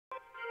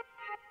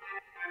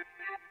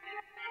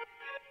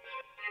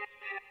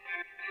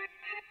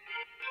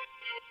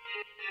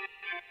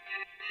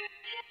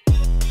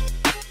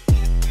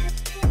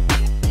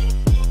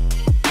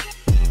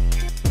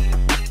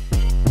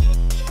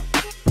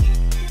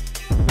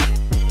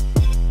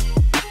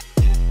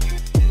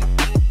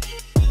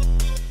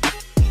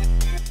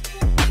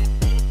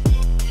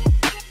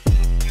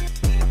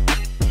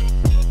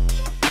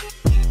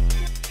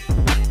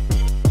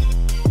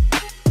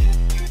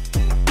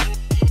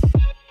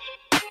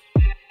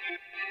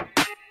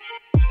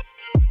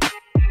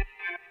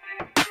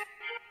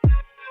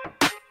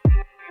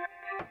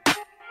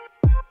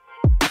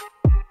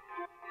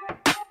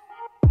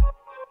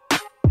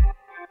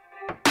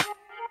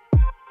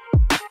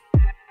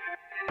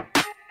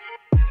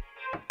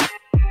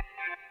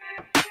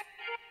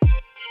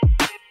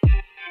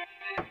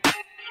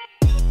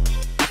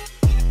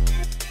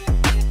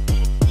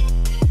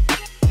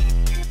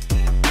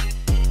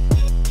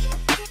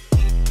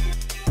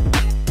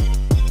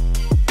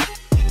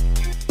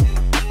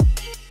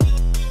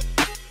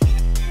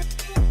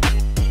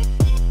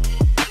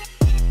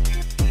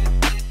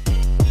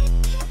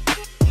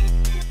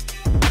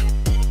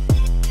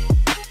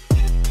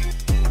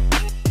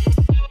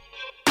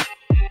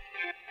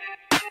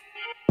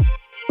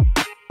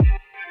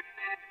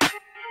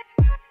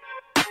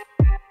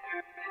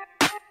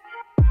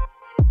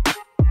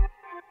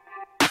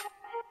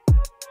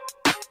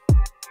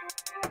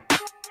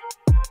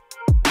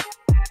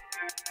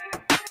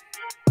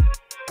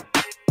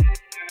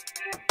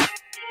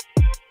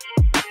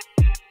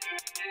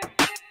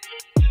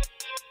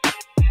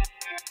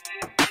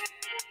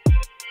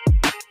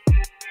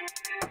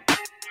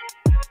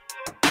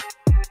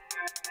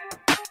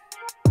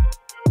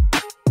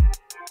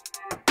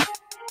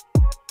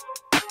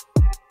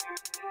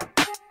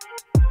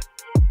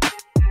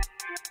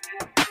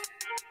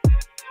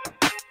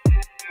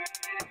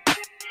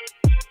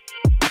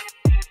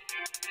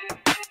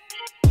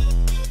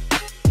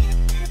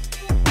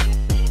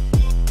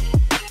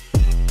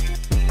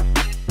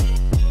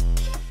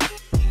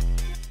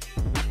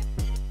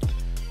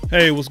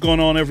Hey, what's going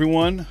on,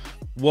 everyone?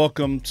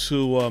 Welcome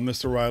to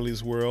Mr.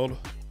 Riley's World.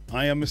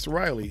 I am Mr.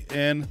 Riley,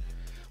 and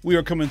we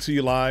are coming to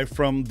you live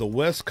from the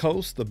West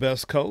Coast, the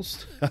best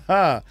coast,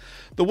 the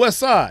West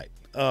Side.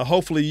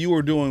 Hopefully you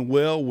are doing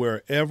well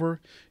wherever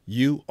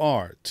you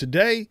are.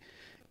 Today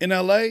in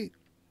LA,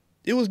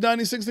 it was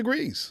 96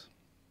 degrees.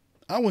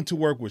 I went to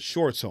work with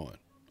shorts on.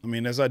 I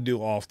mean, as I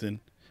do often,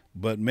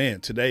 but man,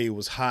 today it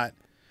was hot.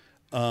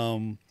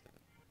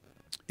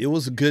 It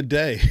was a good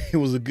day. It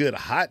was a good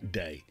hot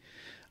day.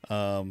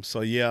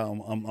 So yeah,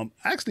 I'm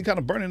actually kind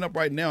of burning up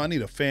right now. I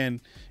need a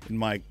fan in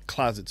my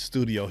closet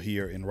studio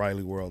here in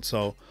Riley World.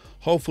 So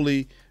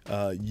hopefully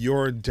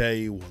your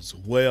day was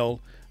well.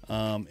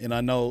 And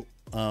I know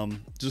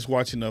just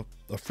watching a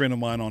friend of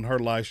mine on her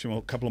live stream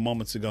a couple of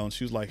moments ago, and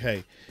she was like,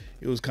 hey,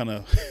 it was kind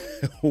of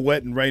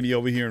wet and rainy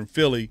over here in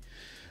Philly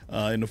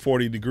in the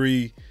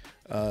 40-degree,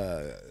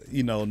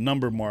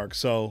 number mark.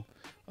 So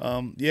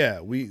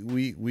yeah,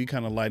 we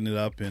kind of lighten it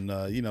up and,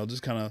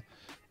 just kind of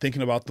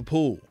thinking about the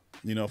pool.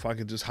 If I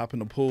could just hop in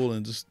the pool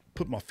and just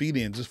put my feet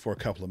in just for a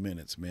couple of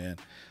minutes, man.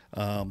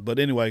 But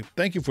anyway,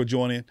 thank you for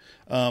joining.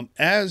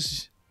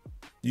 As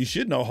you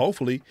should know,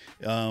 hopefully,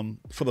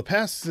 for the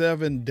past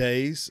 7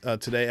 days,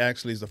 today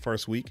actually is the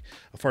first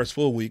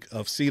full week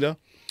of CEDA,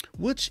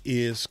 which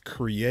is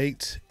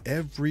Create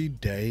Every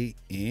Day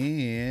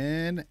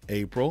in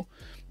April.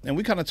 And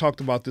we kind of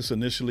talked about this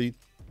initially.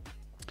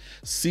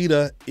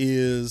 CEDA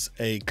is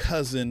a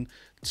cousin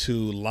to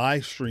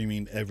live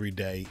streaming every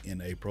day in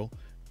April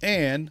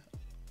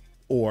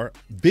or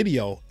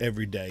video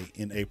every day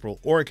in April,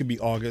 or it could be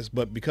August,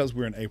 but because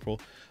we're in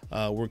April,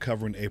 we're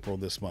covering April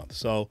this month.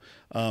 So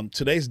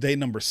today's day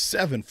number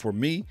 7 for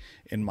me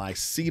in my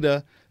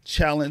CEDA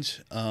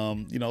challenge,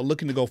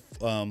 looking to go,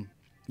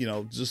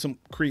 just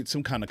create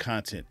some kind of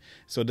content.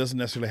 So it doesn't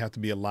necessarily have to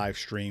be a live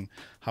stream.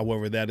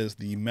 However, that is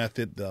the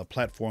method, the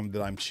platform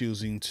that I'm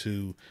choosing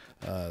to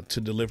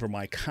deliver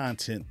my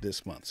content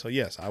this month. So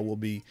yes, I will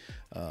be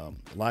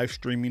live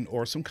streaming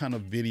or some kind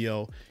of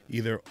video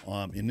either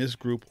in this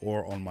group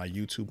or on my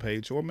YouTube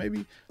page, or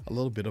maybe a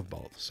little bit of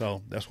both.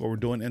 So that's what we're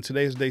doing. And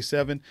today is day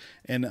 7.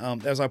 And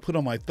as I put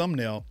on my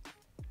thumbnail,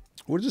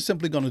 we're just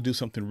simply going to do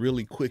something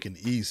really quick and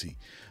easy,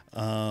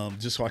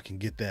 just so I can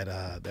get that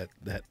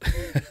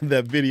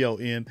that video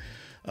in,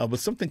 but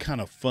something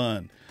kind of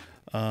fun.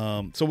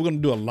 So we're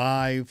going to do a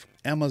live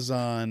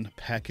Amazon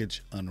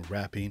package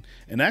unwrapping.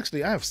 And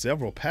actually, I have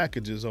several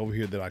packages over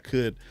here that I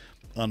could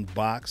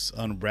unbox,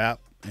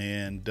 unwrap,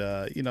 and,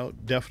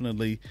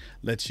 definitely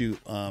let you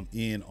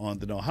in on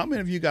the know. How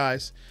many of you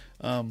guys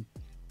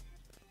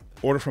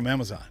order from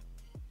Amazon?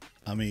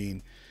 I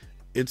mean,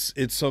 it's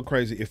so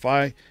crazy. If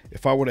I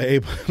were to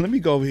able, let me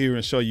go over here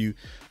and show you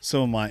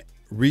some of my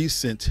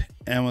recent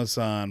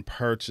Amazon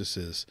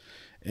purchases,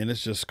 and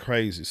it's just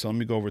crazy. So let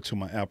me go over to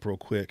my app real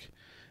quick.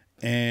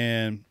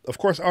 And of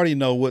course, I already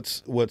know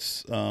what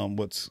I'm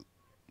going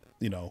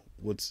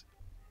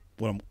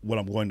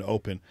to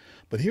open.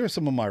 But here are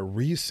some of my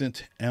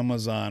recent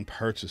Amazon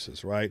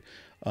purchases, right?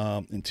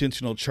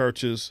 Intentional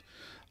churches,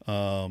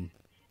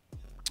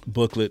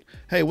 booklet.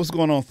 Hey, what's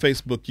going on,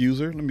 Facebook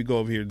user? Let me go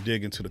over here and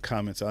dig into the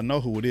comments. I know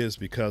who it is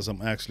because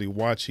I'm actually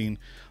watching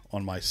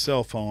on my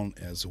cell phone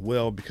as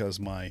well, because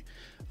my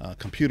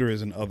computer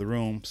is in the other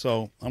room.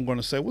 So I'm going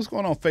to say, what's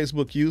going on,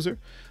 Facebook user?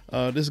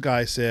 This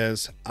guy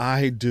says,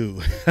 I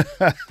do.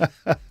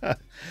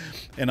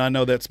 And I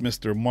know that's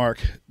Mr. Mark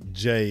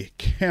J.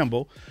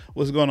 Campbell.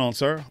 What's going on,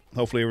 sir?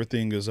 Hopefully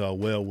everything is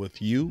well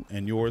with you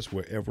and yours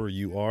wherever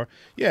you are.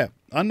 Yeah,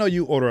 I know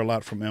you order a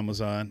lot from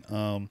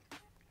Amazon.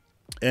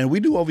 And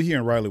we do over here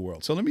in Riley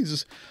World. So let me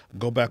just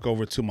go back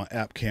over to my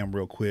app cam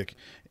real quick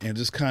and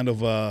just kind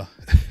of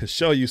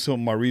show you some of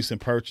my recent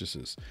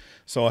purchases.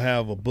 So I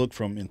have a book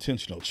from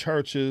Intentional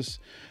Churches,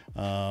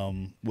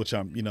 which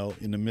I'm,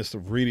 in the midst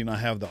of reading. I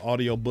have the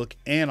audio book,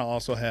 and I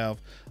also have,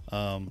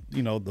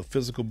 the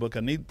physical book.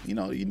 I need,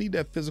 you need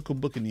that physical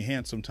book in your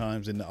hand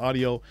sometimes. And the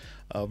audio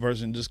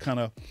version just kind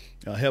of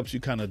helps you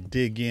kind of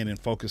dig in and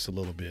focus a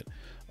little bit.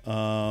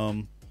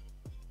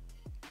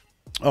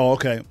 Oh,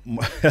 okay.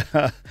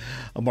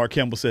 Mark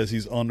Campbell says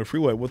he's on the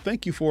freeway. Well,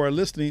 thank you for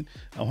listening.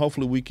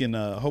 Hopefully you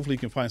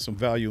can find some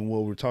value in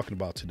what we're talking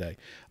about today.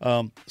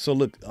 So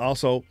look,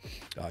 also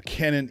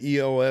Canon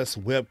EOS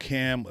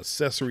webcam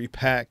accessory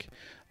pack.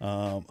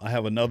 I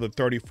have another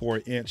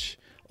 34-inch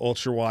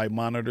ultra wide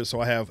monitor. So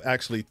I have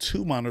actually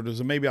 2 monitors,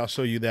 and maybe I'll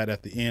show you that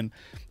at the end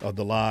of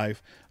the live.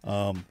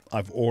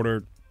 I've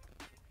ordered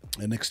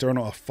an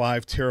external, a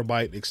 5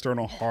 terabyte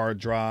external hard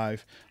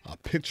drive, a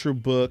picture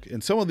book,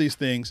 and some of these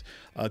things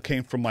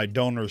came from my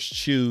Donors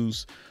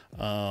Choose,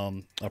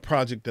 a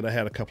project that I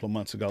had a couple of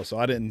months ago. So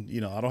I didn't,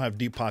 I don't have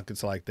deep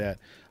pockets like that.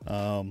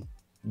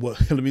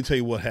 let me tell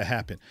you what had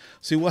happened.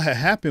 See, what had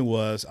happened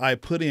was I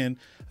put in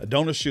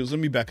Donor Shoes. Let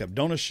me back up.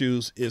 Donor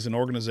Shoes is an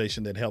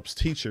organization that helps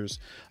teachers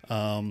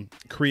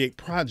create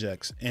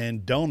projects,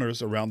 and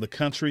donors around the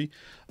country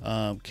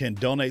can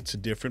donate to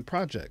different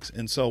projects.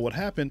 And so what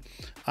happened,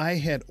 I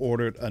had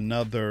ordered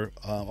another,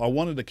 I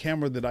wanted a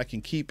camera that I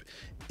can keep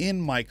in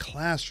my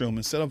classroom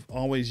instead of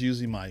always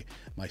using my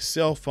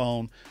cell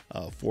phone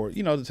for,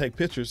 to take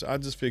pictures. I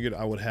just figured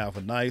I would have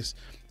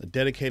a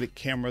dedicated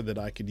camera that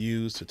I could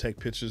use to take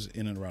pictures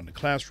in and around the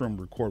classroom,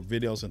 record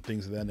videos and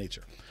things of that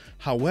nature.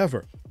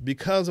 However,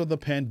 because of the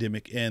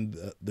pandemic and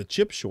the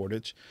chip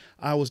shortage,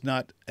 I was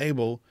not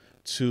able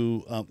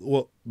to,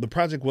 the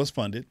project was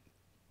funded,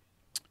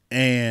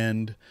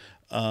 and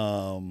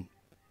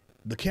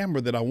the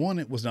camera that I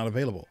wanted was not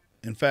available.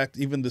 In fact,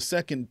 even the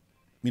second,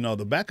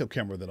 the backup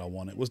camera that I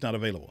wanted was not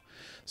available.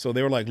 So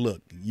they were like,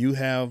 look, you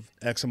have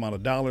X amount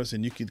of dollars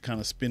and you can kind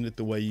of spend it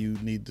the way you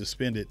need to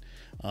spend it.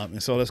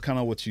 And so that's kind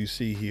of what you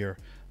see here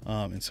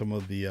in some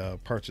of the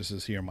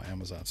purchases here on my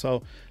Amazon.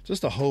 So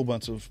just a whole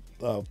bunch of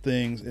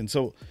things. And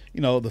so,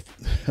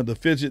 the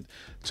fidget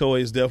toy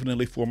is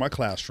definitely for my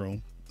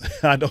classroom.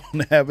 I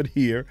don't have it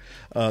here.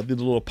 The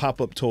little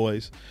pop-up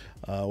toys.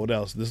 What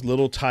else? This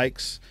little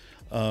Tykes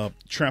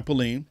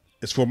trampoline.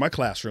 It's for my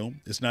classroon.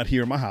 It's not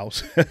here in my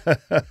house.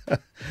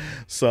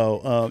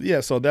 So,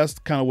 so that's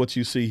kind of what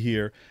you see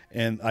here.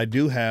 And I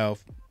do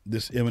have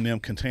this M&M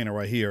container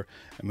right here.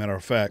 As a matter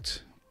of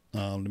fact,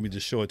 let me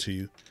just show it to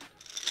you.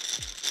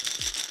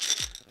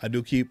 I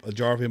do keep a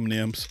jar of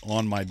M&Ms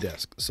on my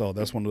desk. So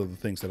that's one of the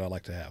things that I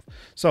like to have.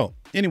 So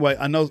anyway,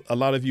 I know a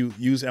lot of you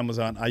use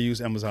Amazon. I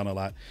use Amazon a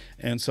lot.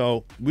 And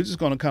so we're just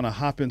going to kind of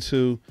hop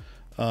into,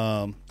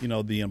 the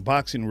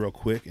unboxing real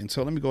quick. And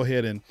so let me go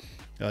ahead and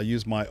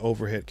use my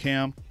overhead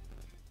cam.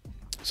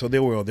 So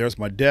there we go. There's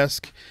my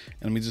desk.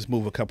 And let me just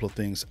move a couple of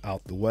things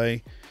out the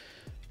way.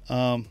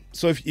 So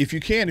if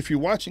you're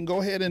watching, go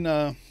ahead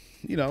and,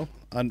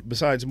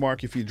 besides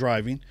Mark, if you're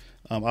driving,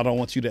 I don't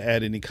want you to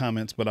add any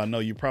comments, but I know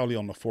you're probably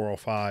on the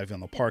 405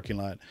 in the parking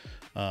lot.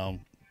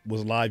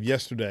 Was live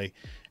yesterday,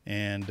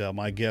 and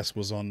my guest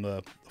was on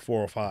the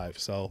 405.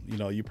 So,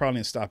 you're probably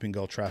in stop and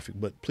go traffic,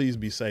 but please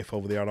be safe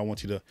over there. I don't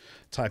want you to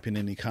type in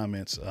any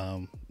comments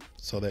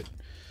so that,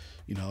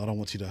 I don't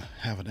want you to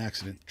have an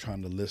accident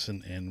trying to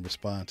listen and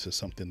respond to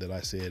something that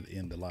I said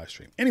in the live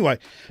stream. Anyway,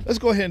 let's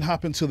go ahead and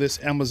hop into this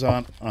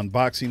Amazon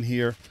unboxing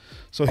here.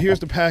 So here's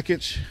the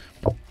package,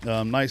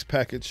 nice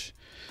package,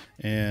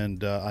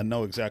 and I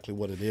know exactly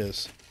what it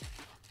is.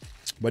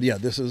 But yeah,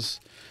 this is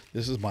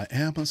my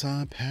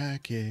Amazon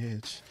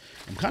package.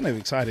 I'm kind of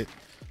excited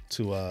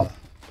to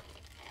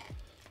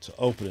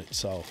open it.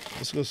 So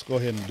let's go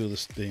ahead and do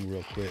this thing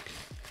real quick.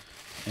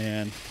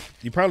 And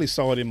you probably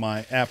saw it in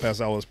my app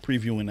as I was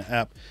previewing the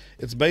app.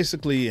 It's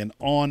basically an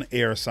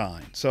on-air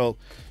sign. So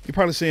you're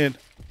probably saying,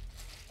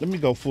 let me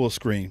go full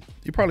screen.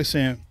 You're probably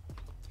saying,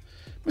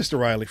 Mr.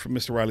 Riley from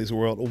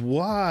MrRileysWorld,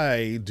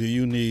 why do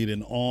you need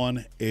an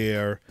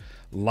on-air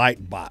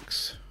light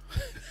box?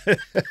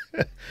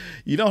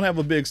 You don't have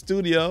a big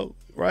studio,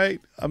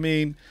 right? I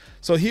mean,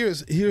 so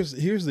here's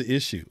the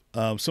issue.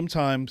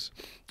 Sometimes,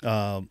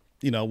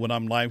 when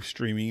I'm live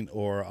streaming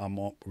or I'm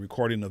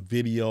recording a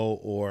video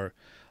or,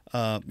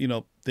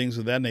 things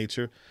of that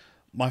nature,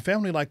 my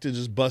family like to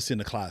just bust in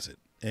the closet.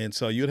 And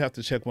so you'd have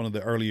to check one of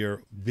the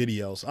earlier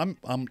videos.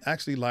 I'm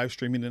actually live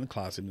streaming in the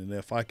closet. And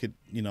if I could,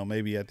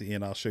 maybe at the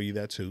end, I'll show you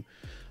that too.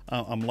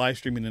 I'm live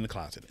streaming in the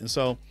closet. And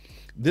so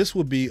this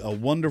would be a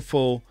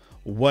wonderful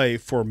way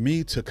for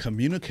me to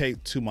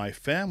communicate to my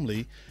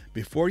family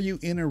before you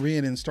enter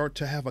in and start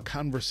to have a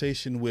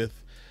conversation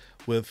with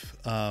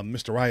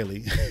Mr.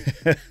 Riley,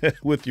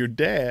 with your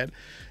dad.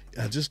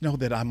 Just know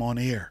that I'm on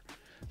air.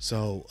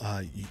 So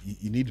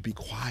you need to be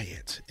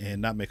quiet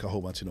and not make a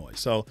whole bunch of noise.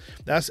 So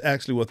that's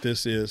actually what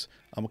this is.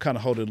 I'm kind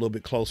of holding it a little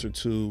bit closer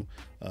to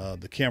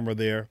the camera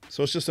there.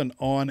 So it's just an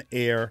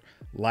on-air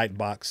light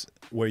box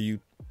where you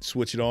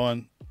switch it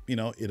on,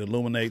 it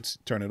illuminates,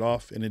 turn it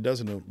off, and it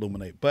doesn't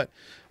illuminate. But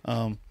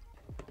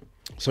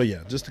so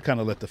yeah, just to kind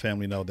of let the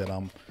family know that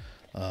I'm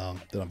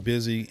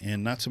busy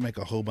and not to make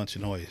a whole bunch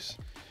of noise.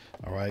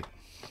 All right.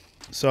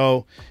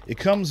 So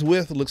it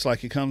looks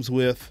like it comes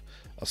with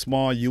a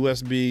small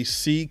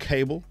USB-C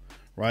cable,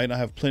 right? I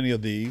have plenty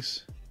of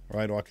these,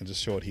 right? Or I can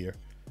just show it here.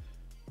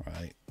 All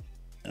right.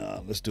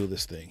 Let's do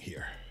this thing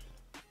here.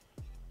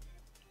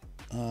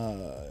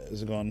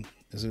 Is it going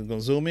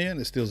to zoom in?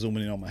 It's still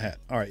zooming in on my hat.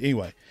 All right.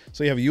 Anyway,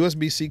 so you have a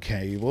USB-C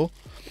cable.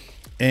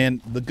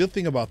 And the good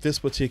thing about this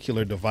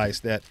particular device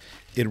that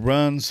it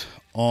runs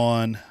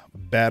on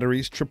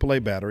batteries,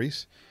 AAA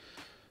batteries.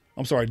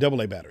 I'm sorry,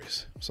 AA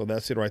batteries. So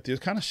that's it right there.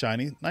 It's kind of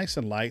shiny, nice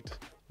and light.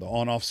 The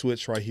on-off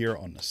switch right here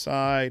on the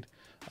side.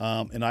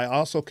 And I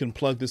also can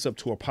plug this up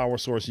to a power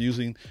source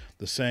using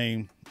the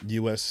same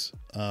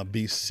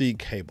USB-C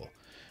cable.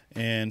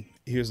 And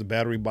here's the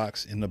battery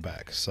box in the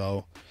back.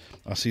 So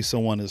I see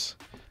someone is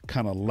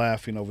kind of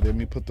laughing over there. Let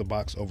me put the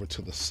box over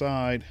to the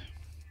side.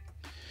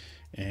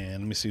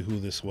 And let me see who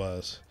this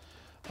was.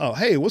 Oh,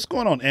 hey, what's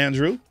going on,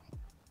 Andrew?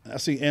 I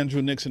see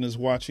Andrew Nixon is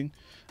watching.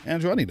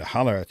 Andrew, I need to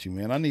holler at you,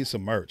 man. I need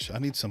some merch. I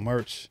need some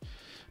merch.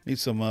 Need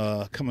some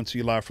coming to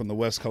you live from the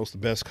West Coast, the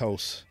best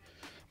coast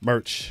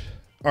merch.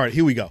 All right,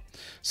 here we go.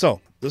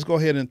 So let's go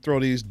ahead and throw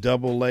these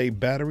AA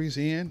batteries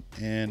in,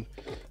 and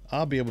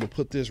I'll be able to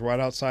put this right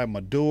outside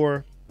my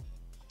door.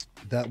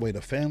 That way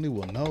the family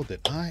will know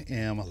that I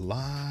am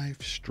live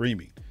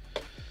streaming.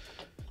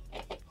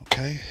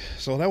 Okay,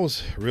 so that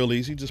was real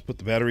easy. Just put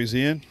the batteries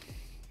in,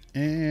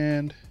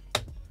 and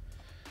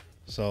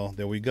so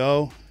there we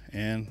go.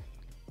 And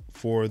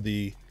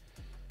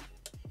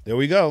there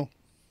we go.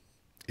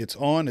 It's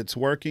on, it's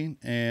working.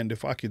 And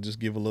if I could just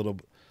give a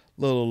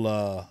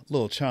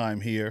little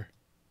chime here.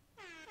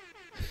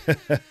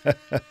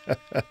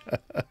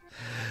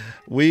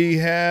 We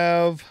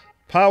have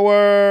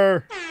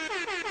power.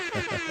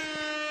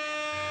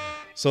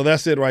 So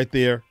that's it right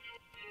there.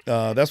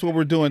 That's what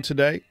we're doing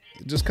today.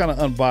 Just kind of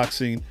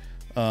unboxing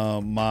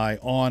my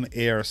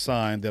on-air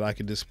sign that I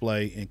can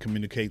display and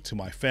communicate to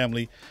my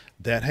family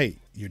that, hey,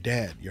 your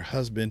dad, your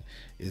husband,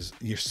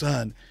 your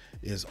son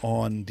is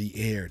on the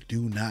air.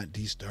 Do not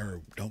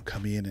disturb. Don't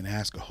come in and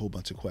ask a whole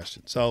bunch of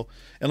questions. So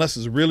unless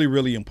it's really,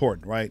 really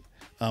important, right?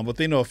 But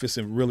they know if it's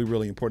really,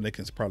 really important, they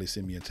can probably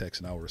send me a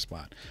text and I'll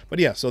respond. But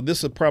yeah, so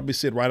this will probably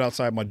sit right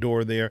outside my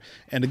door there.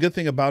 And the good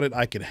thing about it,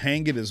 I can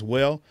hang it as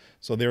well.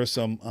 So there are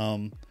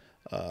some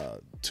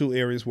two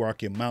areas where I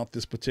can mount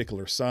this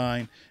particular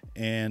sign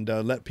and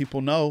let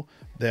people know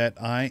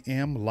that I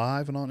am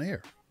live and on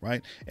air.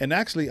 Right. And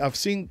actually, I've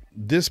seen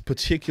this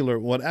particular,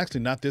 well, actually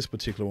not this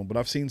particular one, but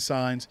I've seen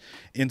signs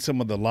in some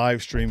of the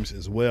live streams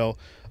as well.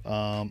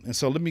 And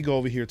so let me go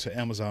over here to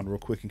Amazon real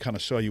quick and kind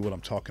of show you what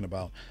I'm talking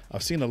about.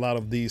 I've seen a lot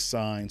of these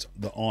signs,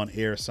 the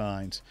on-air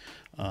signs,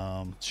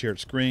 shared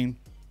screen.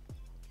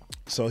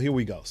 So here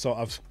we go. So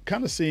I've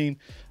kind of seen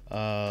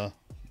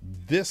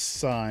this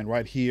sign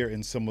right here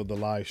in some of the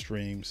live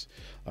streams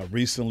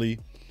recently,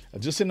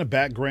 just in the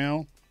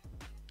background.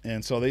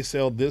 And so they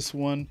sell this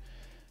one.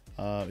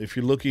 If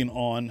you're looking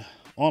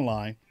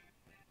online,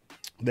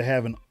 they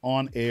have an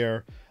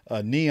on-air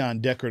neon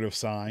decorative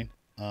sign,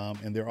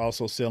 and they're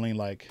also selling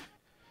like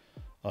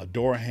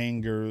door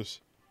hangers.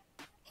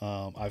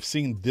 I've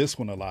seen this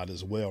one a lot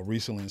as well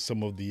recently in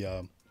some of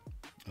the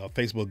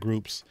Facebook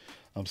groups.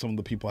 Some of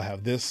the people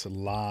have this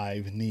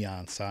live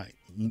neon sign.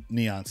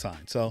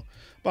 So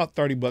about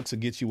 $30 to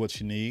get you what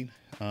you need,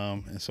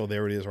 and so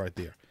there it is right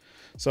there.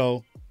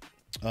 So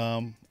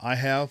I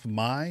have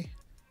my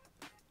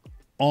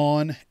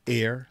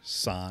on-air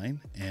sign,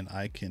 and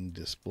I can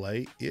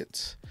display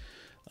it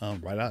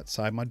right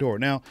outside my door.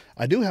 Now,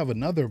 I do have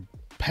another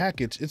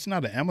package. It's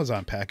not an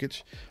Amazon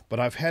package, but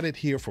I've had it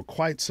here for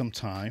quite some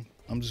time.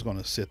 I'm just going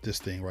to set this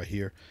thing right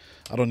here.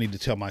 I don't need to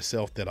tell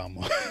myself that I'm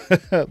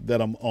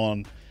that I'm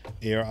on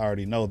air. I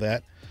already know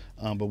that,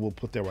 but we'll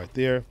put that right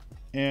there,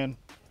 and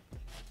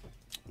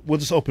we'll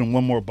just open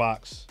one more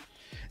box,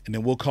 and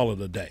then we'll call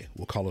it a day.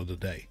 We'll call it a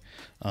day,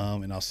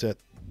 and I'll set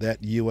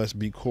that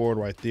USB cord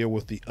right there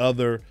with the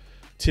other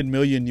 10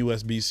 million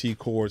USB-C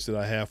cords that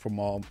I have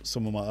from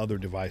some of my other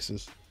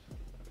devices.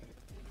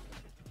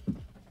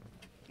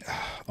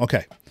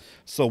 Okay,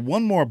 so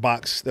one more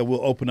box that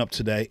we'll open up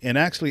today. And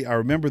actually, I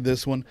remember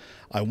this one.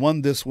 I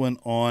won this one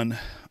on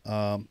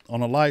a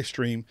live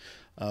stream,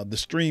 the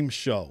stream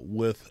show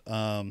with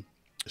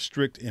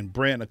Strict and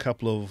Brent a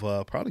couple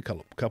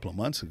of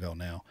months ago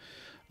now.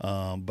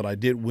 But I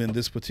did win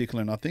this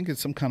particular, and I think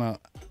it's some kind of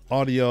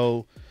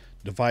audio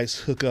device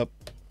hookup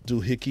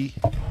doohickey.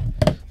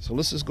 So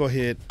let's just go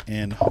ahead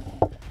and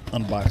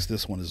unbox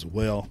this one as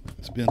well.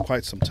 It's been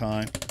quite some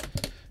time,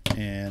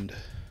 and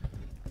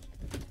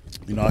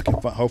you know,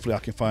 hopefully I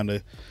can find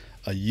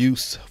a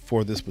use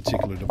for this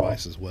particular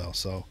device as well.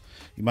 So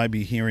you might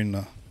be hearing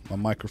my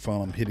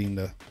microphone. I'm hitting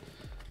the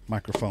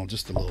microphone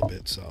just a little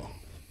bit. So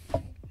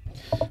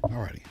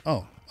alrighty.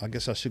 Oh, I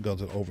guess I should go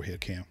to the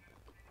overhead cam.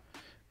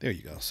 There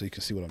you go, so you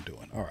can see what I'm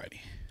doing.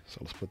 Alrighty. So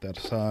let's put that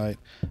aside.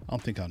 I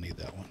don't think I'll need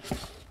that one.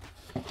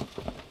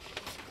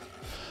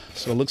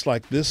 So it looks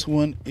like this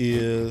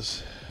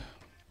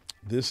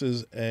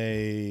is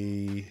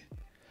a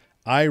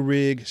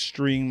iRig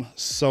Stream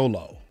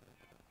Solo.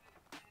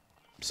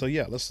 So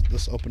yeah,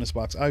 let's open this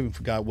box. I even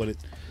forgot what it,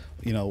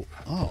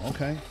 oh,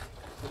 okay.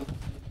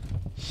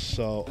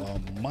 So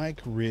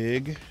mic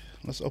rig.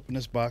 Let's open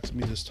this box. Let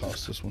me just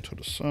toss this one to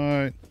the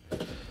side.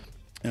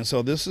 And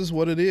so this is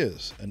what it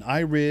is, an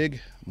iRig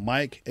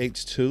Mic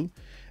H2.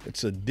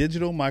 It's a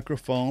digital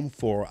microphone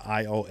for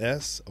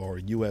iOS or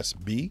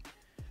USB.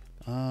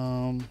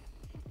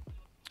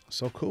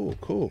 So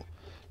cool.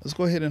 Let's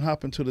go ahead and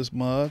hop into this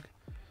mug.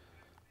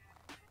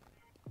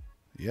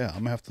 Yeah, I'm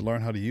gonna have to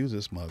learn how to use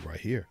this mug right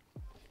here.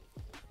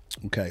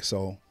 Okay,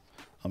 so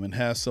it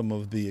has some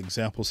of the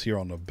examples here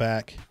on the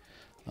back.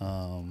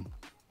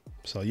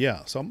 So yeah,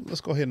 let's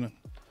go ahead and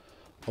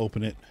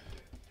open it.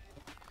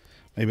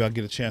 Maybe I'll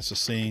get a chance to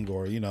sing,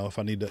 or, if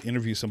I need to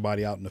interview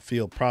somebody out in the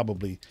field,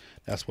 probably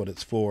that's what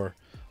it's for.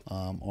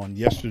 On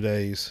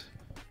yesterday's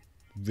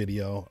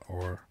video,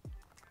 or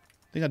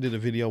I think I did a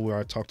video where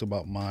I talked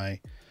about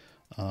my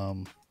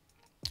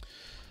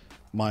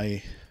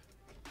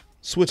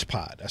switch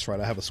pod. That's right,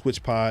 I have a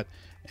switch pod,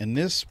 and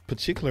this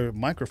particular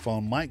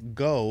microphone might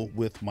go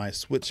with my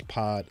switch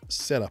pod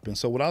setup. And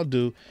so what I'll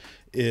do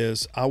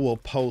is I will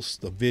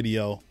post the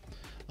video.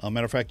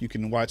 Matter of fact, you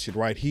can watch it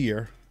right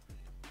here.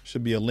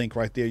 Should be a link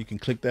right there. You can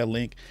click that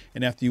link,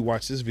 and after you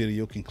watch this video,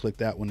 you can click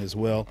that one as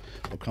well.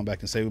 I'll come back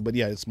and save it. But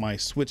yeah, it's my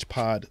switch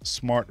pod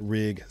smart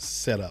rig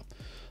setup.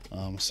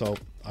 So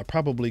I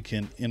probably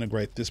can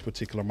integrate this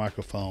particular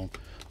microphone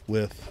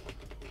with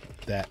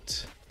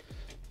that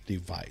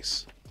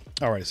device.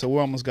 All right, so we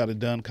almost got it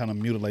done. Kind of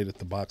mutilated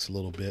the box a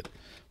little bit,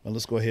 but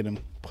let's go ahead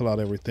and pull out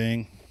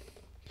everything.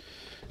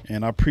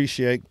 And I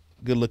appreciate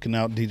good looking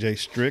out DJ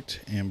Strict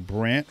and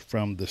Brant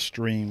from the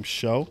Stream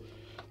Show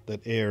that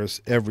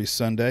airs every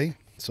Sunday.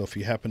 So if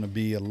you happen to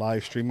be a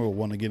live streamer or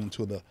want to get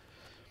into the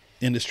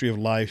industry of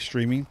live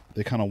streaming,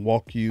 they kind of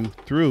walk you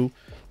through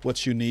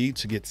what you need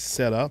to get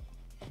set up.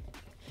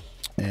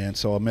 And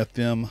so I met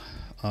them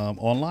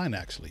online,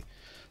 actually.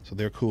 So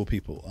they're cool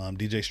people.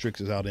 DJ Strict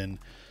is out in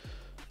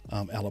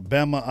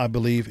Alabama, I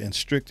believe, and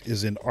Strict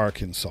is in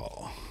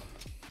Arkansas.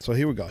 So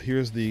here we go.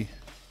 Here's the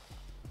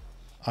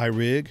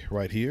iRig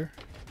right here.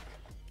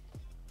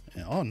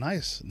 And, oh,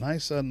 nice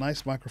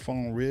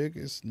microphone rig.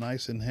 It's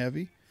nice and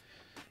heavy.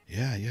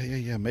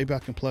 Yeah. Maybe I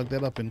can plug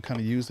that up and kind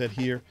of use that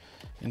here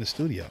in the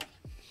studio.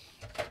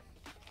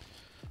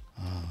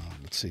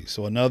 Let's see.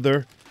 So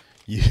another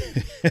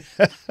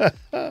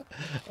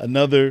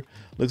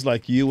looks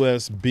like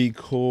USB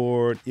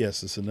cord.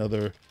 Yes, it's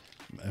another.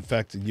 In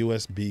fact, a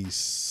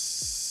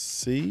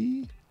USB-C.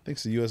 I think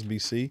it's a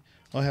USB-C.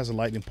 Oh, it has a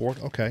lightning port.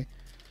 Okay.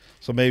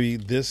 So maybe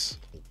this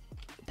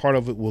part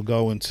of it will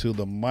go into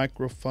the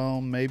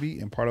microphone, maybe,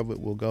 and part of it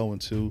will go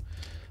into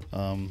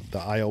the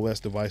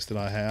iOS device that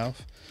I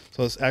have.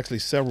 So it's actually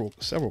several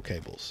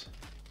cables.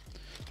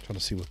 I'm trying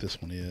to see what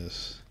this one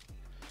is.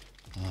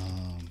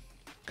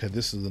 Okay,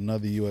 this is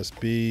another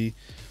USB.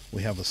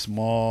 We have a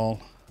some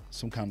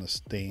kind of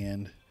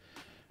stand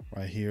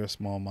right here, a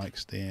small mic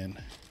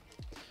stand,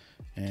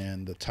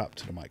 and the top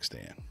to the mic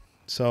stand.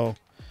 So,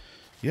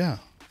 yeah.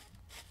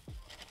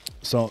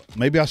 So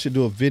maybe I should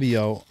do a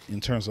video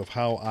in terms of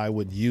how I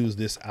would use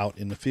this out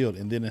in the field.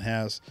 And then it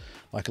has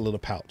like a little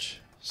pouch.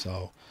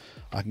 So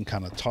I can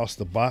kind of toss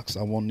the box.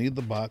 I won't need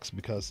the box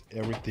because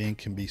everything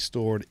can be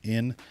stored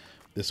in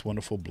this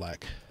wonderful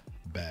black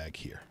bag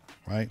here,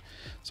 right?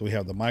 So we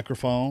have the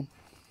microphone.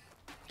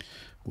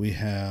 We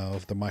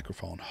have the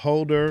microphone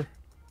holder.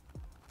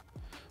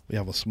 We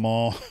have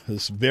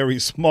this very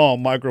small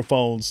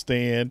microphone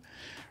stand,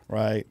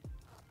 right?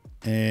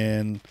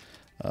 And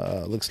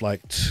looks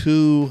like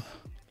 2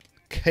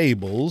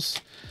 cables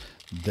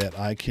that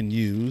I can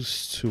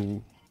use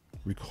to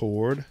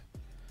record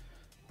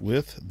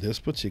with this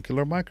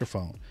particular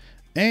microphone.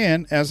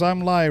 And as I'm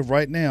live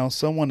right now,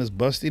 someone is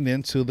busting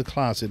into the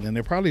closet, and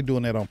they're probably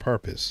doing that on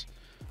purpose.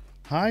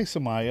 Hi,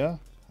 Samaya.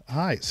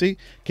 Hi. See,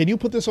 can you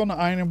put this on the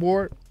ironing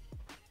board?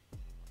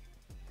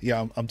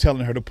 Yeah, I'm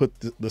telling her to put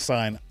the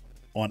sign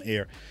on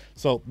air.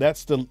 So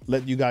that's to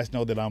let you guys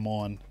know that I'm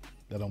on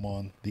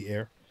the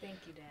air. Thank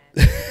you,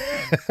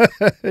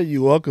 Dad.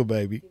 You're welcome,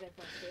 baby. You like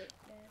my fit,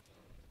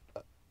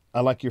 Dad?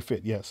 I like your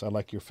fit. Yes, I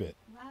like your fit.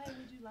 Why would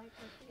you like her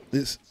fit?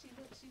 This,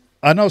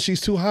 I know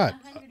she's too hot.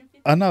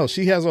 I know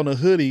she has on a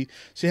hoodie.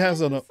 She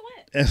has on a.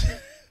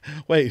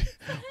 Wait,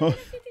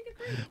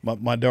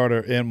 my daughter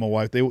and my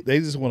wife, they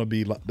just want to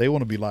be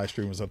live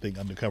streamers. I think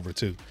undercover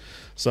too.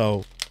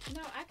 So.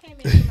 No, I came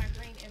in for my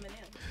green M&M.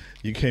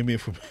 You came in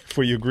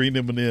for your green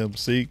M&M.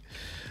 See,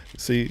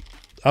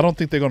 I don't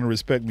think they're going to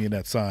respect me in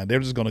that sign. They're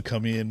just going to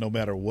come in no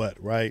matter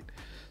what, right?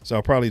 So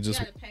I'll probably just.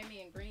 You gotta pay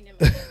me in green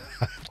M&M.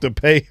 I have to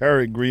pay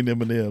her in green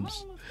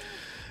M&Ms.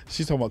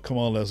 She's talking about, come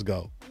on, let's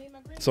go.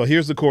 So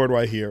here's the cord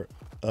right here.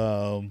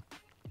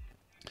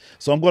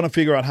 So I'm going to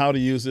figure out how to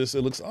use this.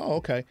 It looks, oh,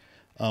 okay.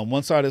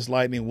 One side is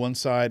lightning. One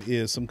side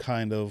is some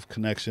kind of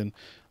connection.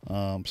 So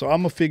I'm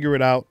going to figure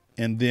it out,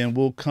 and then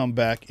we'll come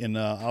back and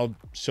I'll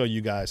show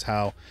you guys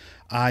how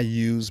I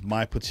use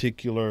my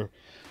particular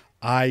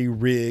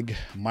iRig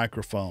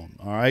microphone.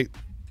 All right.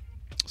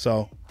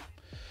 So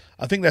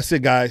I think that's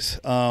it,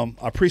 guys. I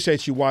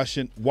appreciate you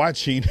watching.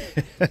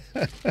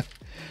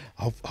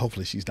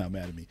 Hopefully she's not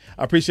mad at me.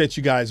 I appreciate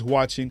you guys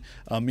watching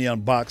me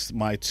unbox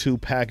my 2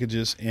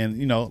 packages. And,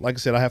 you know, like I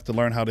said, I have to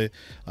learn how to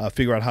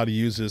figure out how to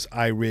use this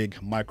iRig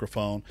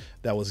microphone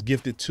that was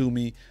gifted to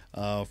me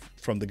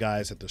from the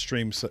guys at the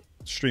Stream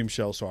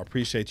Show. So I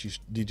appreciate you,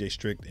 DJ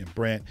Strict and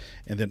Brant.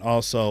 And then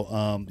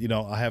also, you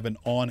know, I have an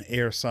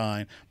on-air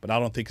sign, but I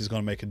don't think it's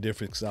going to make a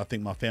difference because I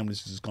think my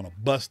family's just going to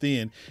bust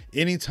in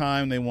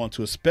anytime they want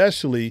to,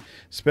 especially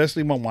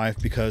my wife,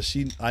 because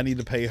I need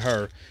to pay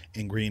her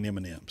in green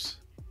M&Ms.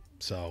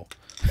 So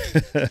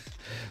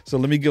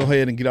let me go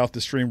ahead and get off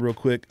the stream real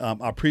quick. I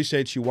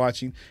appreciate you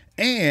watching.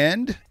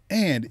 And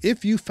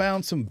if you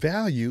found some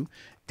value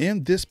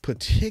in this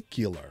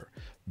particular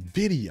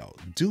video,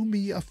 do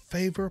me a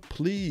favor,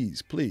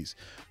 please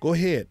go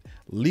ahead,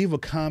 leave a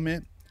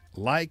comment,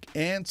 like,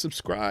 and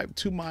subscribe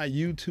to my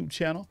YouTube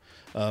channel,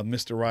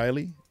 Mr.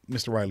 Riley,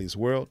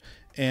 MrRileysWorld.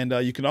 And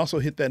you can also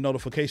hit that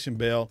notification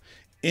bell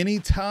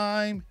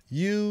anytime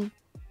I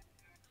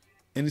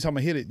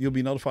hit it, you'll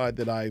be notified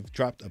that I've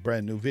dropped a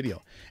brand new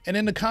video. And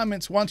in the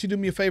comments, why don't you do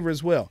me a favor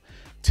as well?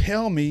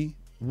 Tell me,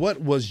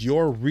 what was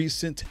your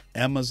recent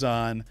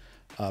Amazon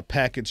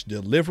package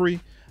delivery?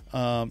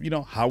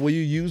 How will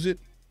you use it?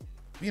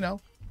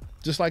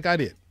 Just like I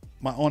did,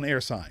 my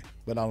on-air sign.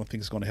 But I don't think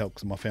it's going to help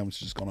because my family's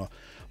just going to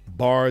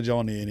barge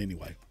on in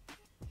anyway.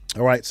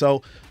 All right,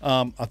 so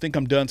I think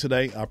I'm done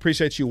today. I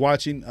appreciate you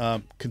watching.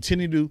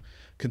 Continue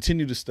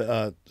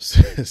to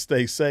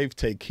stay safe,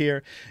 take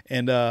care,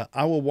 and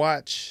I will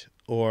watch,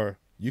 or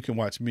you can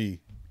watch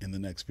me in the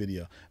next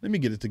video. Let me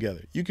get it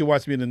together. You can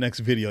watch me in the next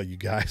video, you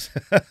guys.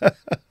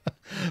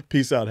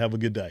 Peace out. Have a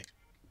good day.